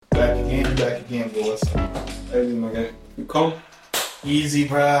You back again, bro. What's up? Hey, my guy. You calm? Easy,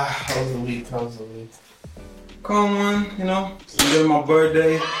 bruh. How was the week? Calm, man. You know, enjoy my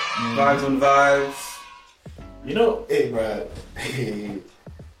birthday. Vibes on vibes. You know, hey, bruh. Hey,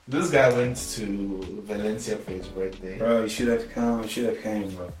 this guy went to Valencia for his birthday. Bro, you should have come.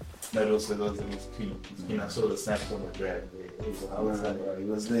 Bro. That also wasn't his clean. I saw the snap from the grad. How was that, bro? He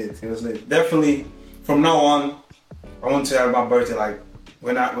was lit. Definitely, from now on, I want to have my birthday like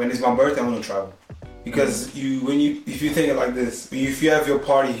when it's my birthday, I want to travel. Because if you think it like this, if you have your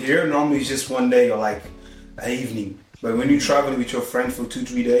party here, normally it's just one day or like an evening. But when you travel with your friend for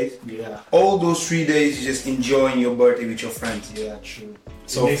 2-3 days, all those 3 days you're just enjoying your birthday with your friends. Yeah, true.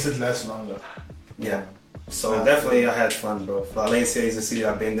 So it makes it last longer. Yeah. So definitely I had fun, bro. Valencia is a city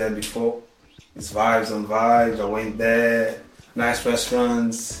I've been there before. It's vibes on vibes. I went there. Nice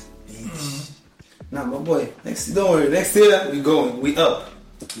restaurants, beach. Nah, my boy. Don't worry. Next year we going. We up.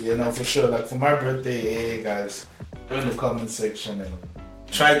 Yeah, no, for sure. Like for my birthday, hey guys, go in the comment section and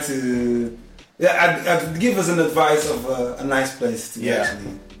try to I'd give us an advice of a nice place to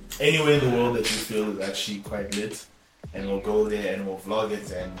actually. Anywhere in the world that you feel is actually quite lit, and we'll go there and we'll vlog it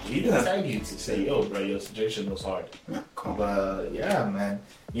and even tag you to say, yo, bro, your suggestion was hard. Yeah, cool. But yeah, man.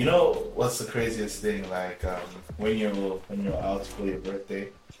 You know what's the craziest thing? Like when you're out for your birthday,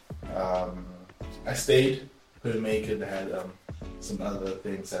 I stayed, couldn't make it. I had some other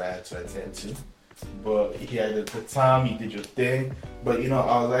things that I had to attend to. But he had a good time, you did your thing. But you know,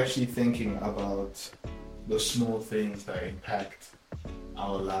 I was actually thinking about the small things that impact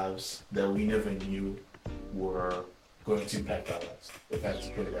our lives that we never knew were going to impact our lives, if I have to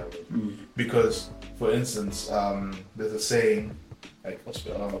put it that way. Because, for instance, there's a saying, like,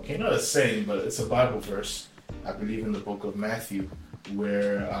 okay, not a saying, but it's a Bible verse, I believe in the book of Matthew,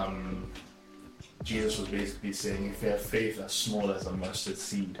 where Jesus was basically saying, if you have faith as small as a mustard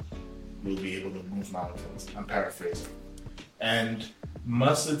seed, you'll be able to move mountains. I'm paraphrasing. And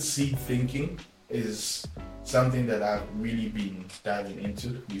mustard seed thinking is something that I've really been diving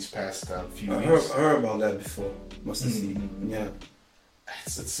into these past few weeks. I heard about that before. Mustard seed. Yeah.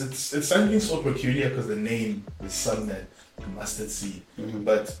 It's something so peculiar because the name is something mustard seed.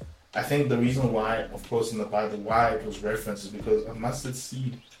 But I think the reason why, of course, in the Bible, why it was referenced is because a mustard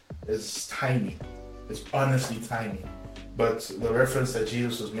seed is tiny. It's honestly tiny. But the reference that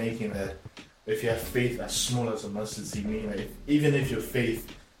Jesus was making, that if you have faith as small as a mustard seed, meaning that even if your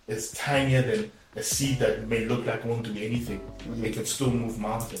faith is tinier than a seed that may look like won't do anything, it can still move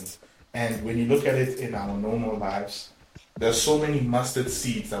mountains. And when you look at it in our normal lives, there's so many mustard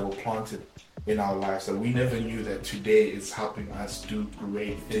seeds that were planted in our lives that we never knew that today is helping us do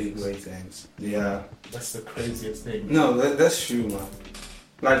great things. Yeah. That's the craziest thing. No, that's true, man.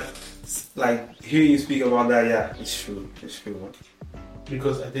 Like hearing you speak about that, yeah, it's true, man.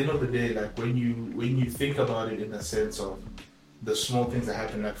 Because at the end of the day, like when you think about it in the sense of the small things that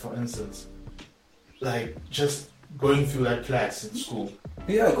happen, like for instance, like just going through that class in school.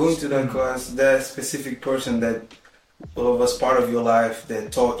 Yeah, going to that class, that specific person that was part of your life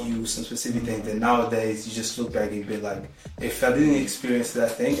that taught you some specific things, and nowadays you just look back and be like, if I didn't experience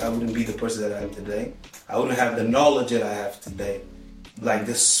that thing, I wouldn't be the person that I am today. I wouldn't have the knowledge that I have today. Like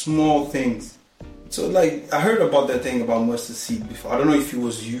the small things. So like I heard about that thing about mustard seed before. I don't know if it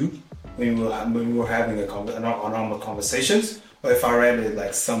was you when we were having a normal conversations, or if I read it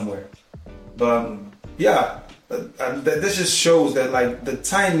like somewhere. But yeah, this just shows that like a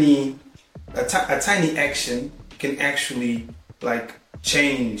tiny action can actually like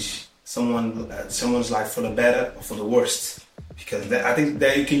change someone's life for the better or for the worst. Because I think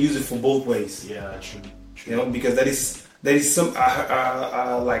that you can use it for both ways. Yeah, true. You know, because that is some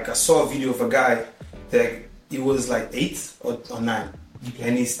I saw a video of a guy that he was like 8 or 9,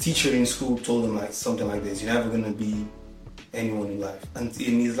 and his teacher in school told him like something like this: "You're never gonna be anyone in life." And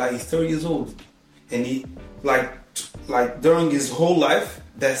he's 30 years old, and he like during his whole life,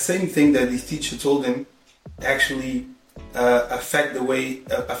 that same thing that his teacher told him actually affect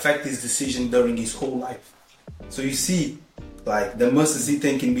his decision during his whole life. So you see, like the mustard seed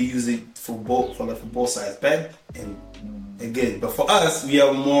thing can be used for both sides, bad and good. But for us, we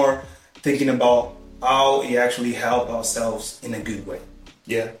are more thinking about how we actually help ourselves in a good way.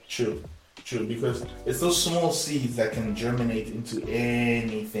 Yeah, true. Because it's those small seeds that can germinate into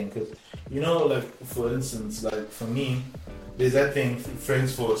anything. Because you know, like for instance, like for me, there's that thing,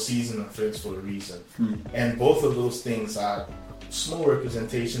 friends for a season and friends for a reason, and both of those things are small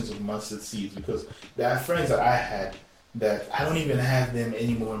representations of mustard seeds. Because there are friends that I had that I don't even have them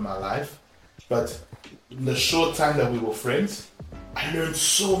anymore in my life, but in the short time that we were friends, I learned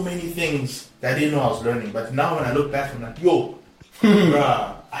so many things that I didn't know I was learning. But now when I look back, I'm like, yo,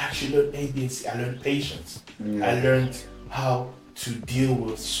 bruh, I actually learned A, B, and C. I learned patience. I learned how to deal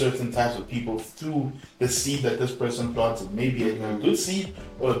with certain types of people through the seed that this person planted. Maybe a good seed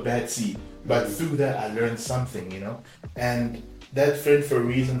or a bad seed. But through that, I learned something, And that friend for a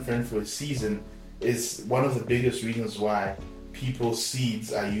reason, friend for a season is one of the biggest reasons why people's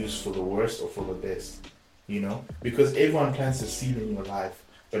seeds are used for the worst or for the best, Because everyone plants a seed in your life,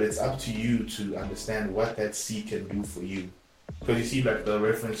 but it's up to you to understand what that seed can do for you. Because you see, like the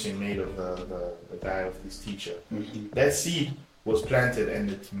reference you made of the guy of his teacher, that seed was planted and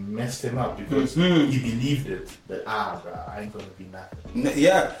it messed him up because he believed it that bro, I ain't gonna be nothing.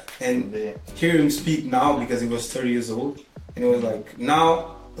 Yeah, and hear him speak now because he was 30 years old, and it was like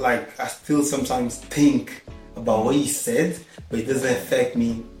now, like I still sometimes think about what he said, but it doesn't affect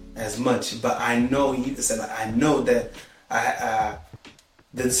me as much. But I know he said, I know that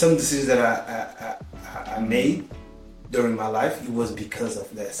that some decisions that I made during my life, it was because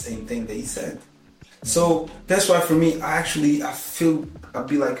of that same thing that he said. So that's why for me, I feel, I'd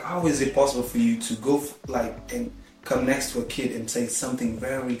be like, how is it possible for you to go and come next to a kid and say something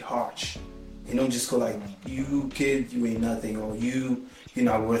very harsh? Just go like, you kid, you ain't nothing, or you're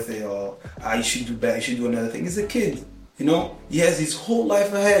not worth it, or you should do better, you should do another thing. It's a kid, he has his whole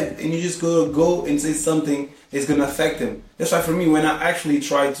life ahead, and you just go and say something that's gonna affect him. That's why for me, when I actually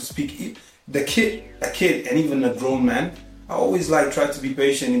try to speak, a kid, and even a grown man, I always try to be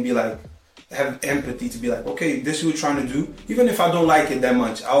patient and be like, have empathy to be like, okay, this is what you're trying to do. Even if I don't like it that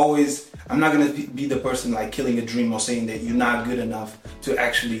much, I'm not going to be the person killing a dream or saying that you're not good enough to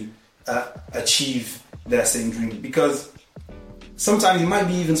actually achieve that same dream. Because sometimes you might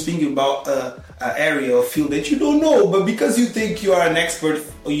be even speaking about an area or field that you don't know, but because you think you are an expert,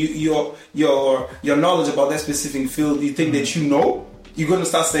 or your knowledge about that specific field, you think that you're going to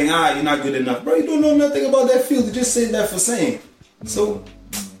start saying, you're not good enough. Bro, you don't know nothing about that field. You just say that for saying. So,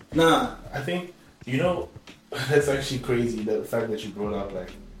 nah. I think, that's actually crazy, the fact that you brought up,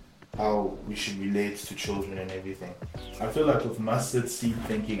 how we should relate to children and everything. I feel like with mustard seed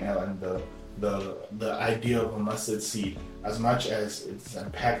thinking and the idea of a mustard seed, as much as it's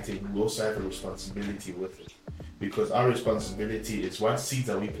impacting, we also have a responsibility with it. Because our responsibility is, what seeds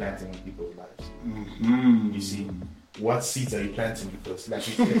are we planting in people's lives? You see? What seeds are you planting? Because like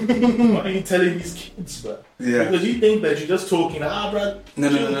you said, what are you telling these kids, bro? Yeah. Because you think that you're just talking, bro. No.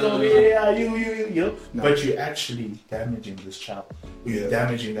 Yeah, you. No. But you're actually damaging this child. You're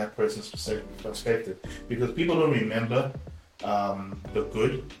damaging that person's perspective. Because people don't remember the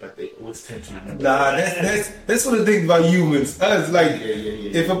good, but they always tend to remember. That's what the thing about humans. It's like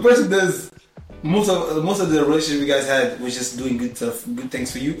if a person does most of the relationship you guys had was just doing good stuff, good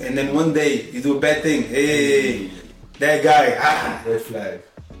things for you, and then one day you do a bad thing. Hey. That guy, red flag,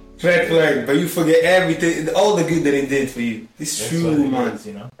 but you forget everything, all the good that he did for you. It's true, man.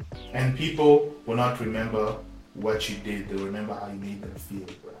 And people will not remember what you did; they'll remember how you made them feel,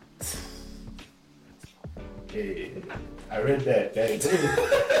 bro. Hey, I read that.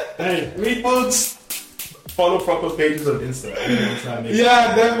 Hey, read books. Follow proper pages on Instagram.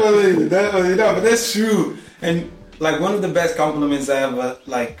 Yeah, definitely. No, but that's true. And one of the best compliments I ever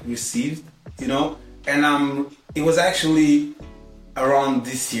received, and it was actually around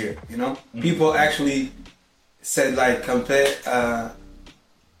this year, People actually said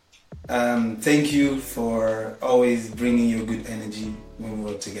thank you for always bringing your good energy when we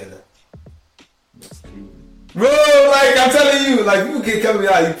work together. That's cute. Bro, I'm telling you, people can come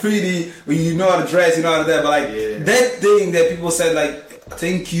out, you're pretty, you know how to dress, you know how to that, but that thing that people said,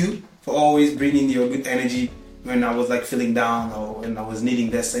 thank you for always bringing your good energy when I was feeling down, or when I was needing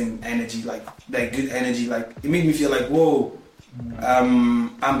that same energy, that good energy, it made me feel whoa,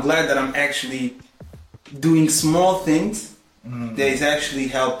 I'm glad that I'm actually doing small things that is actually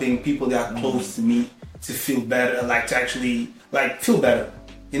helping people that are close to me to feel better, to actually feel better.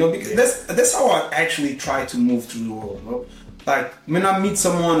 Because that's how I actually try to move through the world, bro. When I meet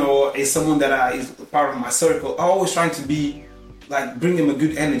someone or is someone that is part of my circle, I always trying to be bring them a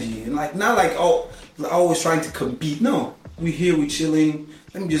good energy, and not always trying to compete. No, we here, we chilling.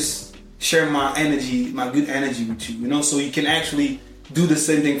 Let me just share my energy, my good energy with you, so you can actually do the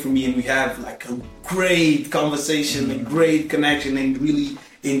same thing for me, and we have a great conversation, a great connection, and really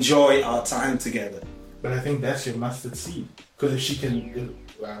enjoy our time together. But I think that's your mustard seed, because if she can.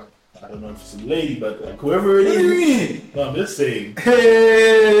 I don't know if it's a lady, but whoever it is. No, I'm just saying.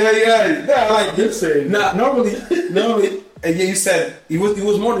 Hey, just saying. Normally, you said it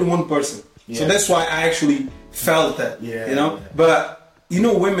was more than one person. Yeah. So that's why I actually felt that. Yeah. But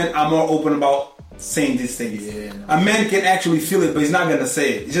women are more open about saying these things. Yeah, no. A man can actually feel it, but he's not gonna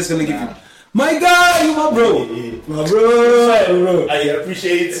say it. He's just gonna give you. My guy, you my bro. My bro. I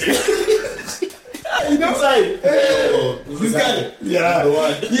appreciate it. You know, this guy. Yeah,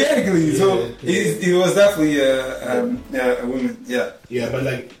 exactly. So it was definitely a woman. Yeah. Yeah, but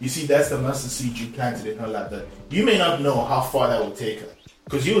like you see, that's the mustard seed you planted in her life. That you may not know how far that will take her,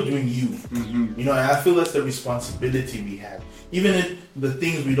 because you're doing you. Mm-hmm. You know, and I feel that's the responsibility we have. Even in the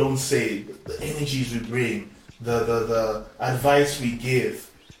things we don't say, the energies we bring, the advice we give,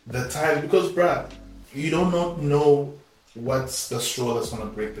 the time. Because, bruh, you don't know what's the straw that's gonna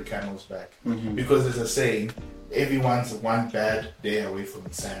break the camel's back. Mm-hmm. Because there's a saying, everyone's one bad day away from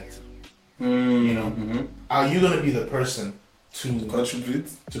insanity. Mm-hmm. You know, are you gonna be the person to contribute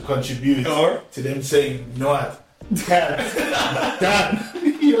or to them saying, you know what, Dan,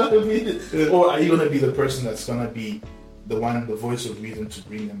 you know what I mean? Or are you gonna be the person that's gonna be the voice of reason to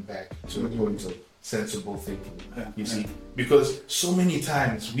bring them back to a point of sensible thinking? You see, because so many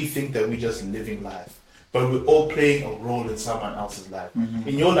times we think that we're just living life, but we're all playing a role in someone else's life.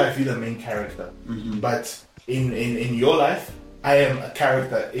 In your life, you're the main character, but in your life, I am a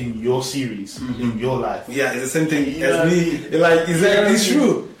character in your series, in your life. Yeah, it's the same thing as me. Like, exactly, it's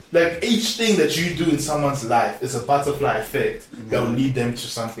true. Like, each thing that you do in someone's life is a butterfly effect that will lead them to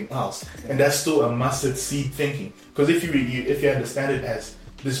something else. And that's still a mustard seed thinking. Because if you understand it as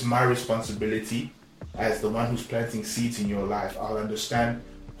this is my responsibility, as the one who's planting seeds in your life, I'll understand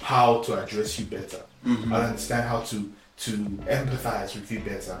how to address you better. I'll understand how to empathize with you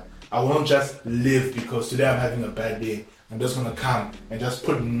better. I won't just live because today I'm having a bad day. I'm just gonna come and just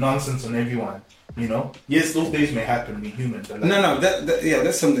put nonsense on everyone. You know, yes, those days may happen. We're human. But like,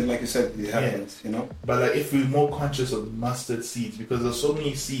 that's something like you said, it happens. You know, but like if we're more conscious of mustard seeds, because there's so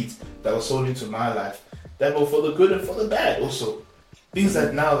many seeds that were sown into my life that were for the good and for the bad also. Things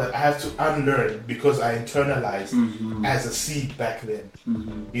that now that I have to unlearn because I internalized as a seed back then.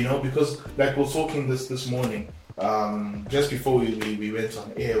 You know, because like we were talking this morning, just before we went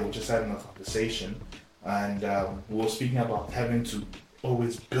on air, we were just having a conversation, and we were speaking about having to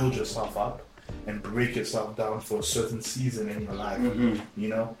always build yourself up and break yourself down for a certain season in your life. You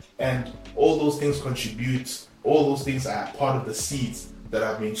know, and all those things contribute. All those things are part of the seeds that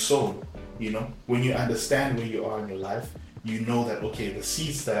are being sown. You know, when you understand where you are in your life, you know that, okay, the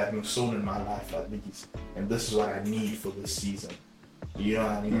seeds that have been sown in my life are these, and this is what I need for this season. You know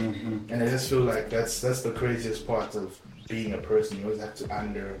what I mean? And I just feel like that's the craziest part of being a person. You always have to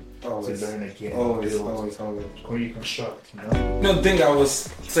unlearn, to learn again, always. Reconstruct, you know? No, the thing I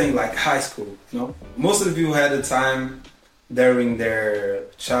was saying, like high school, you know, most of the people had the time during their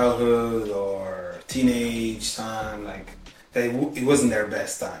childhood or teenage time, like it wasn't their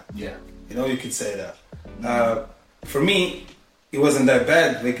best time. Yeah. You know, you could say that. For me, it wasn't that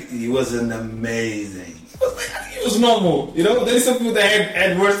bad. Like, it wasn't amazing. It was normal. You know, there's some people that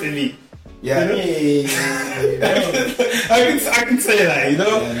had worse than me. Yeah. You know? I can say that. You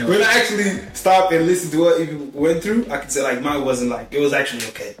know, when I actually stopped and listened to what you went through, I can say like mine wasn't like, it was actually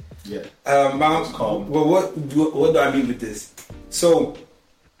okay. Yeah. Well, what do I mean with this? So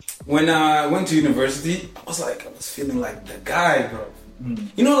when I went to university, I was feeling like the guy, bro.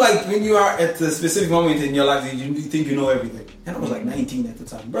 You know, like when you are at a specific moment in your life, you think you know everything. And I was like 19 at the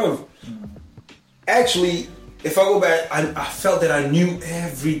time, bro. Actually, if I go back, I felt that I knew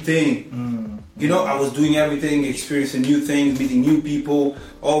everything. You know, I was doing everything, experiencing new things, meeting new people,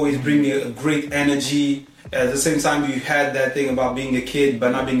 always bringing a great energy. At the same time, you had that thing about being a kid,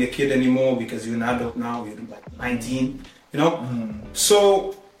 but not being a kid anymore because you're an adult now. You're like 19, you know?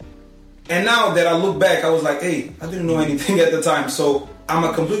 So, and now that I look back, I was like, hey, I didn't know anything at the time. So I'm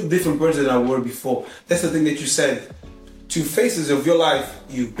a completely different person than I were before. That's the thing that you said. 2 phases of your life,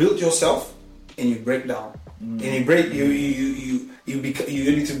 you build yourself and you break down. And you break, you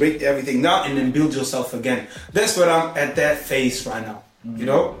need to break everything down and then build yourself again. That's what I'm at that phase right now, you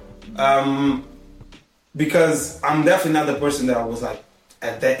know? Because I'm definitely not the person that I was like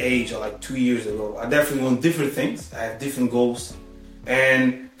at that age or like 2 years ago. I definitely want different things. I have different goals.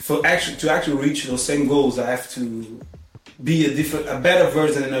 And to actually reach those same goals, I have to be a better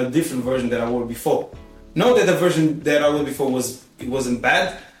version and a different version that I was before. Not that the version that I was before wasn't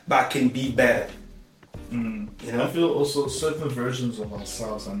bad, but I can be better. You know? I feel also certain versions of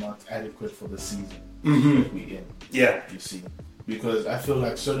ourselves are not adequate for the season that we're in. Yeah. You see, because I feel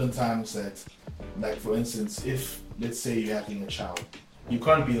like certain times that, like for instance, if let's say you're having a child, you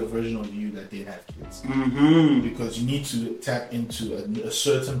can't be the version of you that didn't have kids, because you need to tap into a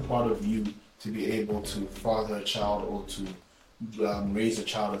certain part of you to be able to father a child or to raise a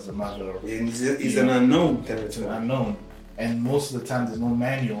child as a mother. It's an unknown territory. It's an unknown, and most of the time there's no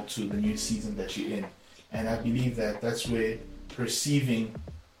manual to the new season that you're in. And I believe that that's where perceiving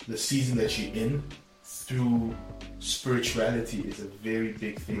the season that you're in through spirituality is a very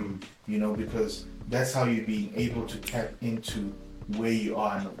big thing, you know, because that's how you're being able to tap into where you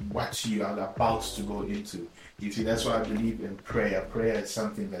are and what you are about to go into. You see, that's why I believe in prayer. Prayer is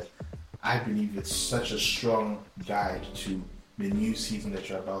something that I believe it's such a strong guide to the new season that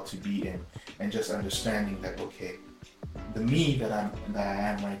you're about to be in, and just understanding that, okay, the me that I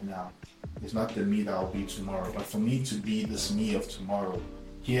am right now is not the me that I'll be tomorrow. But for me to be this me of tomorrow,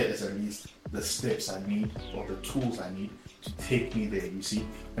 here is at least the steps I need or the tools I need to take me there, you see.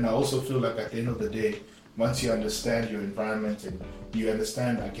 And I also feel like at the end of the day, once you understand your environment and you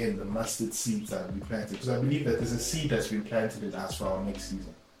understand, again, the mustard seeds that we planted, because I believe that there's a seed that's been planted in us for our next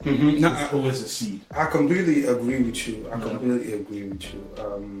season. Mm-hmm. No, There's always a seed. I completely agree with you. Completely agree with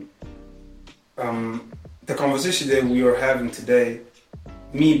you. The conversation that we are having today,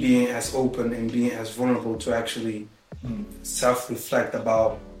 me being as open and being as vulnerable to actually self-reflect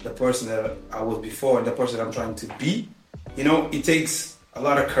about the person that I was before and the person that I'm trying to be, you know, it takes a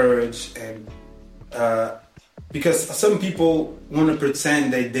lot of courage, and because some people want to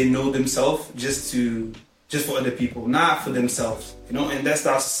pretend that they know themselves just for other people, not for themselves, you know, and that's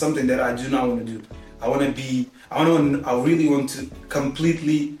not something that I do not want to do. I really want to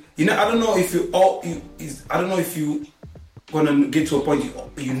completely, you know, I don't know if you want to get to a point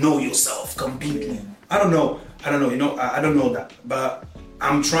you know yourself completely. Yeah. I don't know, you know, I don't know that, but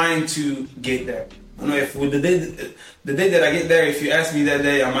I'm trying to get there. I don't know if with the day that I get there, if you ask me that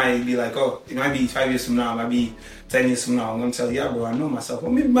day, I might be like, oh, it might be 5 years from now, it might be 10 years from now. I'm going to tell you, yeah, bro, I know myself.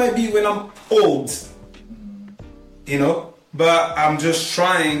 Or it might be when I'm old, you know, but I'm just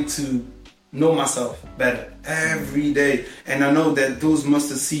trying to know myself better every day. And I know that those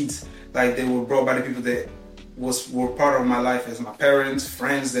mustard seeds, like, they were brought by the people that were part of my life, as my parents,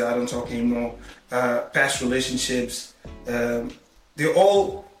 friends that I don't talk anymore, past relationships. They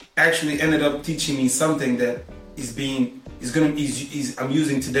all actually ended up teaching me something that I'm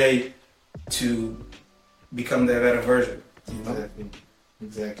using today to become that better version. You know?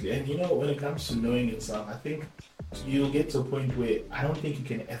 Exactly. And you know, when it comes to knowing yourself, I think you'll get to a point where I don't think you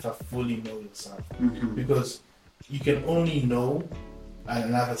can ever fully know yourself, because you can only know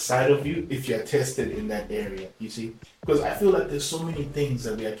another side of you if you're tested in that area, you see. Because I feel like there's so many things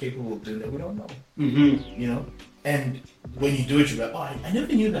that we are capable of doing that we don't know, you know. And when you do it, you're like, oh, I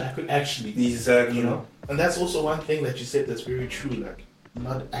never knew that I could actually. Exactly. You know. And that's also one thing that you said that's very true, like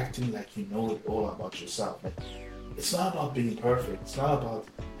not acting like you know it all about yourself. Like, it's not about being perfect. It's not about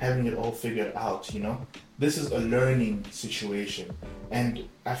having it all figured out, you know. This is a learning situation. And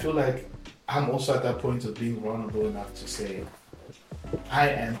I feel like I'm also at that point of being vulnerable enough to say, I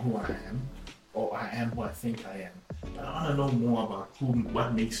am who I am, or I am who I think I am. But I want to know more about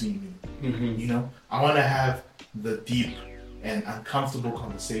what makes me me. You know, I want to have the deep and uncomfortable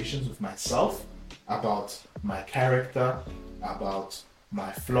conversations with myself about my character, about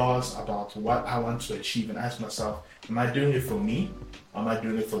my flaws, about what I want to achieve, and ask myself, am I doing it for me? Am I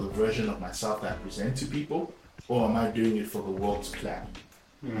doing it for the version of myself that I present to people? Or am I doing it for the world to clap?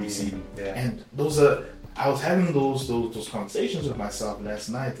 You see? Yeah. And I was having those conversations with myself last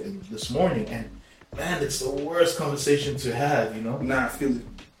night and this morning, and man, it's the worst conversation to have, you know? Nah, I feel it.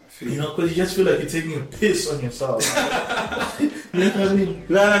 You know, because you just feel like you're taking a piss on yourself. You know what I mean?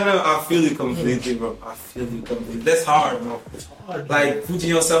 No, I feel you completely, bro. I feel you completely. That's hard, bro. It's hard. Like, putting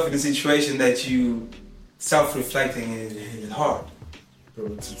yourself in a situation that you self-reflecting is hard.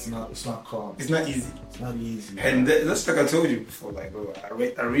 Bro, it's not calm. It's not easy. It's not easy. And that's like I told you before, like, bro,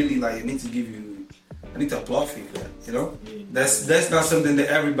 I really, like, I need to applaud you for that, you know? Yeah. That's not something that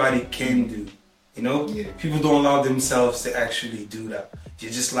everybody can do, you know? Yeah. People don't allow themselves to actually do that.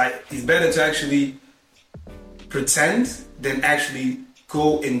 You're just like, it's better to actually pretend than actually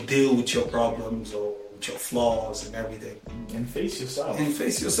go and deal with your problems or with your flaws and everything. And face yourself.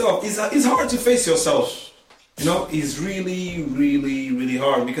 It's hard to face yourself. You know, it's really, really, really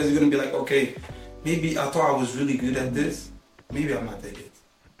hard, because you're gonna be like, okay, maybe I thought I was really good at this. Maybe I'm not that good.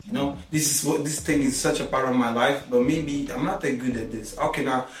 You know, this thing is such a part of my life, but maybe I'm not that good at this. Okay,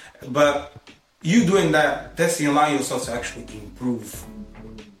 now, but you doing that's allowing yourself to actually improve.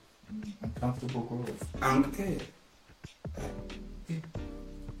 Uncomfortable growth.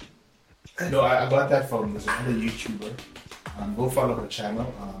 No, I got that from this other YouTuber. Go follow her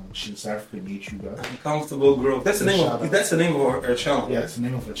channel. She's a South African YouTuber. Uncomfortable growth. That's the name of her channel. Yeah, it's the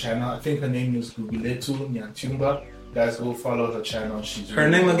name of her channel. I think her name is Guguletu Nyantumba. Guys, go follow her channel. She's her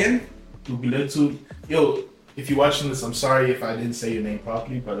name again? Guguletu. Yo, if you're watching this, I'm sorry if I didn't say your name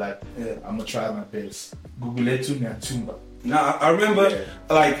properly, but like, I'm gonna try my best. Guguletu Nyantumba. Now I remember,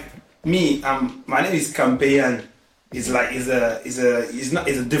 like me. My name is Kampeyan. It's like it's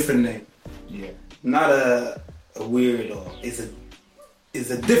a different name. Yeah. Not a weird or it's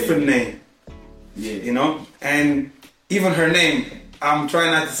a different name. Yeah. You know? And even her name, I'm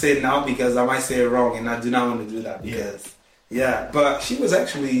trying not to say it now because I might say it wrong, and I do not want to do that because but she was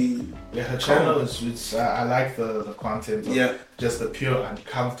actually her channel is I like the content of just the pure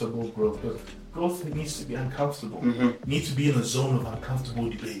uncomfortable growth. But growth needs to be uncomfortable. You need to be in a zone of uncomfortable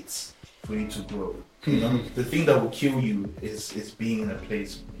debates for you to grow. You know, the thing that will kill you is being in a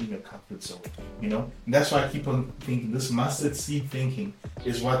place in your comfort zone. You know, and that's why I keep on thinking this mustard seed thinking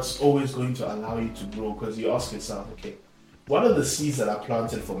is what's always going to allow you to grow, because you ask yourself, okay, what are the seeds that I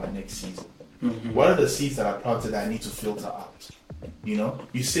planted for my next season? What are the seeds that I planted that I need to filter out? You know,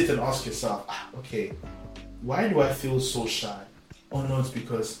 you sit and ask yourself, okay, why do I feel so shy? Oh no, it's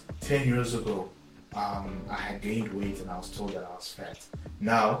because 10 years ago, I had gained weight and I was told that I was fat.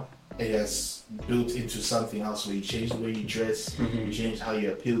 Now, it has built into something else where you change the way you dress, you change how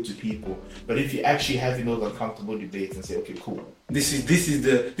you appeal to people. But if you actually having those uncomfortable debates and say, okay, cool, this is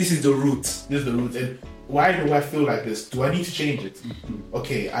the root. This is the root. And why do I feel like this? Do I need to change it?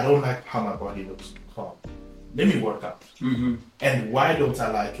 Okay, I don't like how my body looks. Calm. Let me work out. And why don't I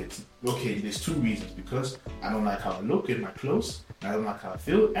like it? Okay, there's two reasons. Because I don't like how I look in my clothes, I don't like how I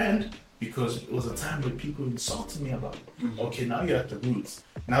feel, and because it was a time where people insulted me about it. Okay, now you're at the roots.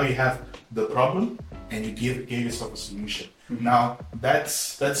 Now you have the problem, and you gave yourself a solution. Now that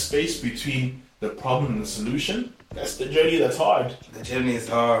space between the problem and the solution, that's the journey that's hard. The journey is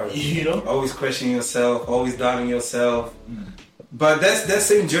hard. You know, always questioning yourself, always doubting yourself. But that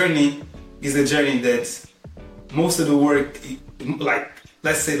same journey is a journey that most of the work, like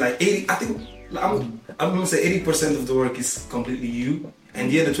let's say like 80, I think I'm gonna say 80% of the work is completely you, and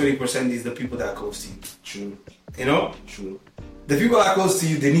the other 20% is the people that are close to you. True. You know? True. The people that are close to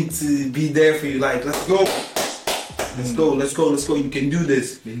you, they need to be there for you. Like, let's go. Let's go. You can do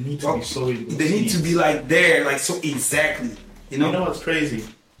this. They need to be so. They need to be like there, like so exactly. You know? You know what's crazy?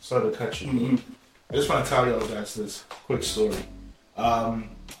 Sorry to cut you. I just want to tell y'all guys this quick story. I'm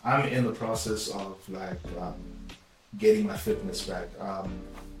in the process of like getting my fitness back.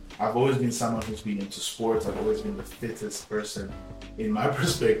 I've always been someone who's been into sports. I've always been the fittest person in my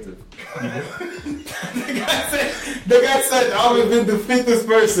perspective. You know? the guy said I've always been the fittest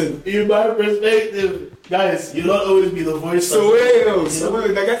person. In my perspective, guys, you don't always be the voice.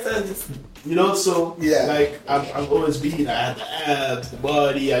 The guy said, you know, so like I've always been. I had the abs, the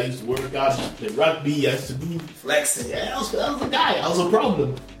body. I used to work out, I used to play rugby. I used to be flexing. Yeah, I was a guy. I was a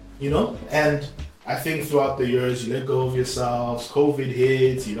problem. You know, and I think throughout the years, you let go of yourselves. COVID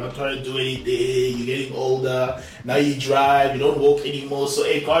hits. You're not trying to do anything. You're getting older. Now you drive. You don't walk anymore. So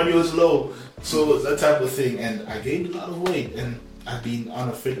cardio is low. So that type of thing. And I gained a lot of weight. And I've been on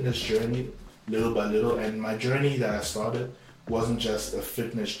a fitness journey, little by little. And my journey that I started wasn't just a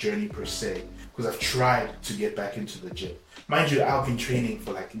fitness journey per se, because I've tried to get back into the gym. Mind you, I've been training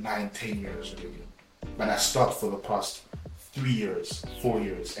for like 9-10 years already. But I stopped for the past 3 years, 4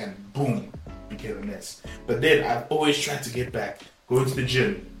 years, and boom, became a mess. But then I've always tried to get back. Going to the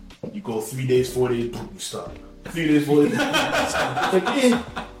gym, you go 3 days, 4 days, boom, you stop. 3 days, 4 days,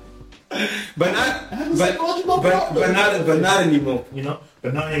 but not anymore. You know,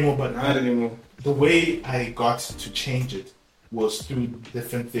 but not anymore. The way I got to change it was through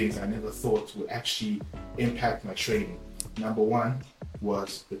different things I never thought would actually impact my training. Number one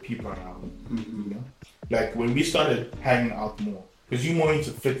was the people around me. You know, like when we started hanging out more, because you're more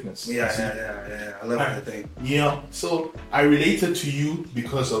into fitness. Yeah. I love that thing. You know, so I related to you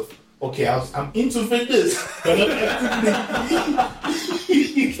because of I'm into fitness.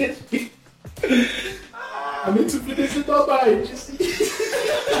 You get me? I'm into fitness in my mind. You see,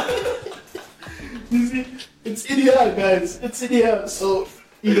 it's in here, guys. It's in here. So,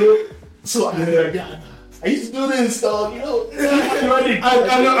 you know, I used to do this, dog, you know. I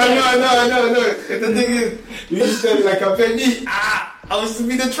know. The thing is, you used to like a penny. I was to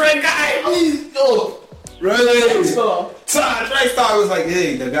be the track guy. Really? Track star was like,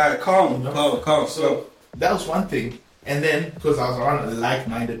 hey, the guy, calm. So that was one thing. And then, because I was around a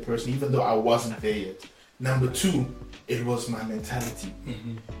like-minded person, even though I wasn't there yet. Number two, it was my mentality.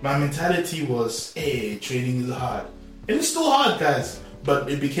 My mentality was, hey, training is hard. And it's still hard, guys. But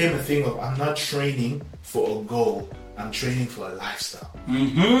it became a thing of, I'm not training for a goal. I'm training for a lifestyle.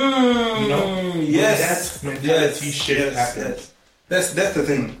 You know? Yes. That mentality shift happened. That's the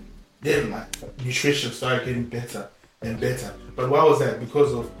thing. Then my nutrition started getting better and better. But why was that?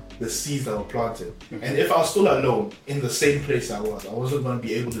 Because of the seeds that were planted. And if I was still alone in the same place I wasn't going to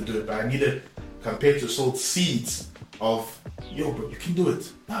be able to do it. But I needed, compared to sold seeds of, yo, bro, you can do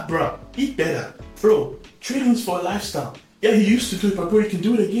it. Nah, bro, eat better. Bro, training's for a lifestyle. Yeah, you used to do it, but bro, you can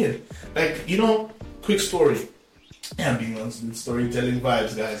do it again. Like, you know, quick story. Yeah, I'm being on some storytelling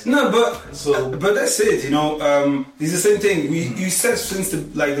vibes, guys. No, but that's it. You know, it's the same thing. You said since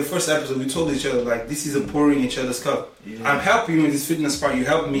the first episode, we told each other like this is a pouring each other's cup. Yeah. I'm helping you with this fitness part. You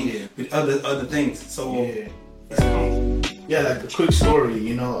help me with other things. So like the quick story.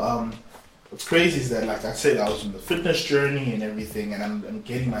 You know, what's crazy is that, like I said, I was on the fitness journey and everything, and I'm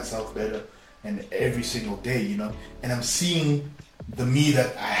getting myself better, and every single day, you know, and I'm seeing the me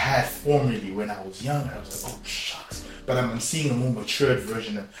that I had formerly when I was young. I was like, oh shucks. But I'm seeing a more matured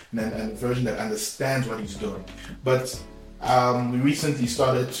version and a version that understands what he's doing. But we recently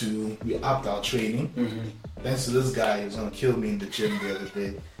we upped our training. Thanks to this guy, he was gonna kill me in the gym the other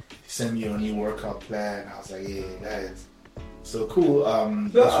day. He sent me a new workout plan. I was like, yeah, that is so cool.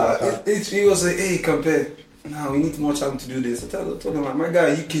 He was like, hey, compare. No, we need more time to do this. I told him, my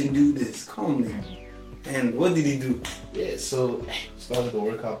guy, you can do this. Calmly. And what did he do? Yeah, so started the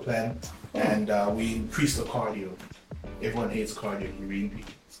workout plan, and we increased the cardio. Everyone hates cardio.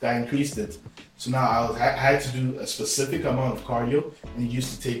 This guy increased it. So now I had to do a specific amount of cardio, and it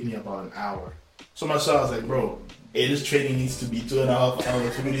used to take me about an hour. So myself, I was like, bro, this training needs to be 2.5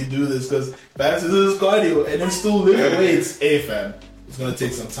 hours for me to do this, because if I have to do this cardio and then still lift weights, fam, it's gonna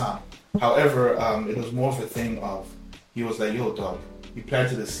take some time. However, it was more of a thing of, he was like, yo, dog, you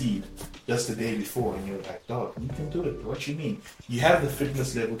planted a seed just the day before, and you're like, dog, you can do it. What you mean? You have the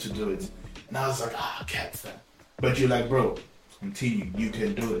fitness level to do it. And I was like, cat fam. But you're like, bro, continue, you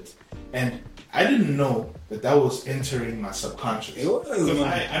can do it. And I didn't know that was entering my subconscious. It was.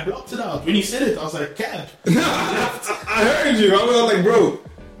 I blocked it out. When he said it, I was like, cat. I heard you. I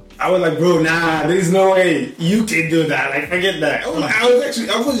was like, bro, nah, there's no way you can do that. Like, forget that.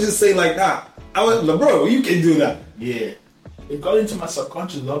 I was just saying like, nah. I was like, bro, you can do that. Yeah. It got into my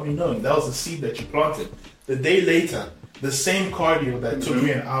subconscious without me knowing. That was the seed that you planted. The day later, the same cardio that took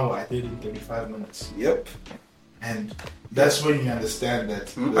me an hour, I did in 35 minutes. Yep. And that's when you understand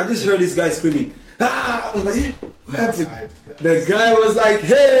that. I just heard this guy screaming. I was like, what happened? The guy was like,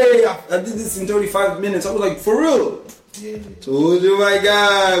 hey, I did this in 35 minutes. I was like, for real? Yeah. Told you, my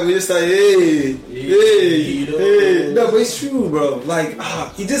guy. We just like, hey. No, but it's true, bro. Like,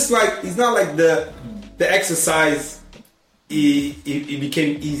 he just like, it's not like the exercise. It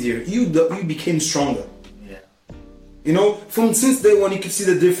became easier. You became stronger. Yeah. You know, since day one, you could see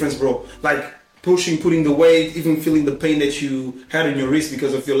the difference, bro. Like putting the weight, even feeling the pain that you had in your wrist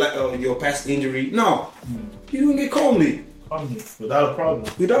because of your past injury. No, you doing it calmly, without a problem.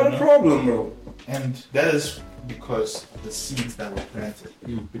 Without a problem, bro. And that is because of the seeds that were planted.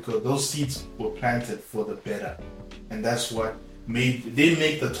 Because those seeds were planted for the better, and that's what didn't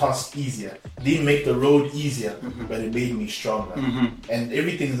make the task easier, didn't make the road easier, but it made me stronger. And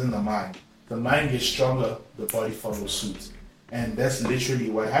everything's in the mind. The mind gets stronger, the body follows suit. And that's literally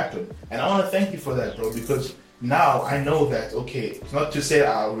what happened. And I want to thank you for that, bro, because now I know that, okay, it's not to say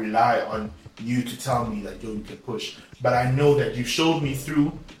I'll rely on you to tell me that, yo, you can push, but I know that you showed me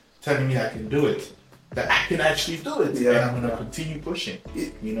through telling me I can do it, that I can actually do it, and I'm going to continue pushing,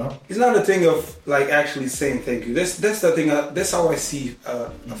 you know? It's not a thing of, like, actually saying thank you. That's the thing, that's how I see a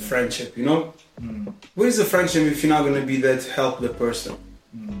friendship, you know? What is a friendship if you're not going to be there to help the person?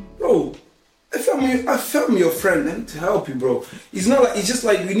 Bro, I found your friend, I need to help you, bro. It's not like, it's just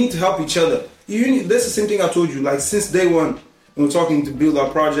like we need to help each other. That's the same thing I told you, like, since day one, when we're talking to build our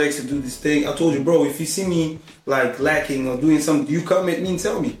projects, to do this thing, I told you, bro, if you see me, like, lacking or doing something, you come at me and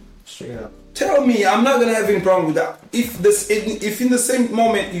tell me. Straight up. Tell me, I'm not gonna have any problem with that. If in the same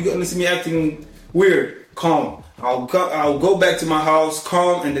moment you're gonna see me acting weird, calm. I'll go back to my house,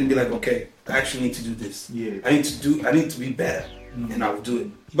 calm, and then be like, okay, I actually need to do this. Yeah. I need to be better, and I will do it.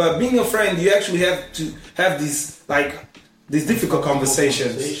 But being a friend, you actually have to have these difficult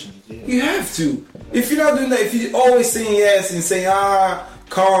conversations. Yeah. You have to. If you're not doing that, if you're always saying yes and saying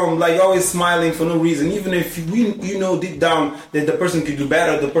calm, like always smiling for no reason, even if you know deep down that the person could do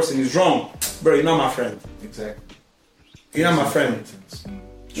better, the person is wrong, bro, you're not my friend. Exactly. You're not my friend.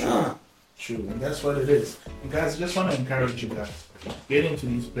 True, and that's what it is. And guys, I just want to encourage you guys, get into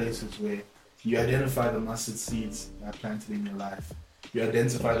these places where you identify the mustard seeds that are planted in your life. You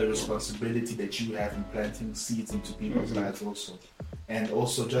identify the responsibility that you have in planting seeds into people's lives also. And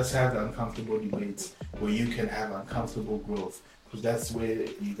also just have the uncomfortable debates where you can have uncomfortable growth, because that's where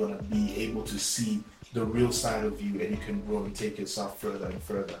you're going to be able to see the real side of you, and you can grow and take yourself further and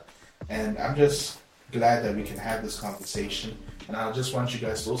further. And I'm just glad that we can have this conversation. And I just want you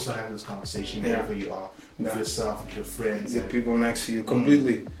guys to also have this conversation wherever you are, with yourself, with your friends. The people next to you,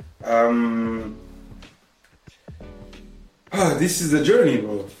 completely. This is a journey,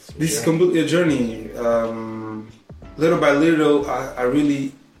 bro. This is completely a journey. Little by little,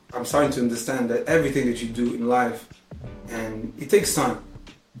 I'm starting to understand that everything that you do in life, and it takes time.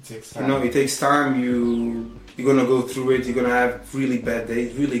 It takes time. You know, it takes time. You're gonna go through it. You're gonna have really bad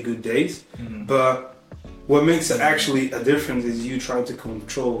days, really good days. Mm-hmm. But what makes it actually a difference is you trying to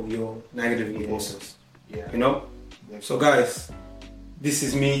control your negative impulses. Yeah. You know. So guys, this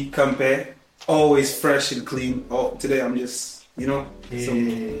is me, Campe, always fresh and clean. Oh, today I'm just, some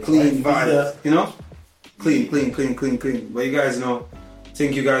clean vibes. You know, clean. But you guys know,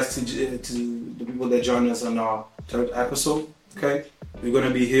 thank you guys to the people that joined us on our third episode. Okay, we're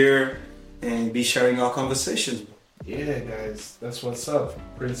gonna be here and be sharing our conversations. Yeah, guys, that's what's up.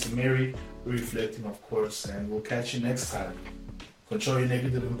 Prince and Mary, reflecting, of course, and we'll catch you next time. Control your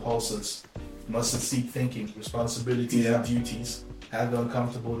negative impulses. Mustn't seek thinking, responsibilities and duties. Have the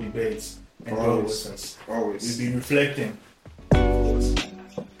uncomfortable debates and grow with us. Always. We've been reflecting.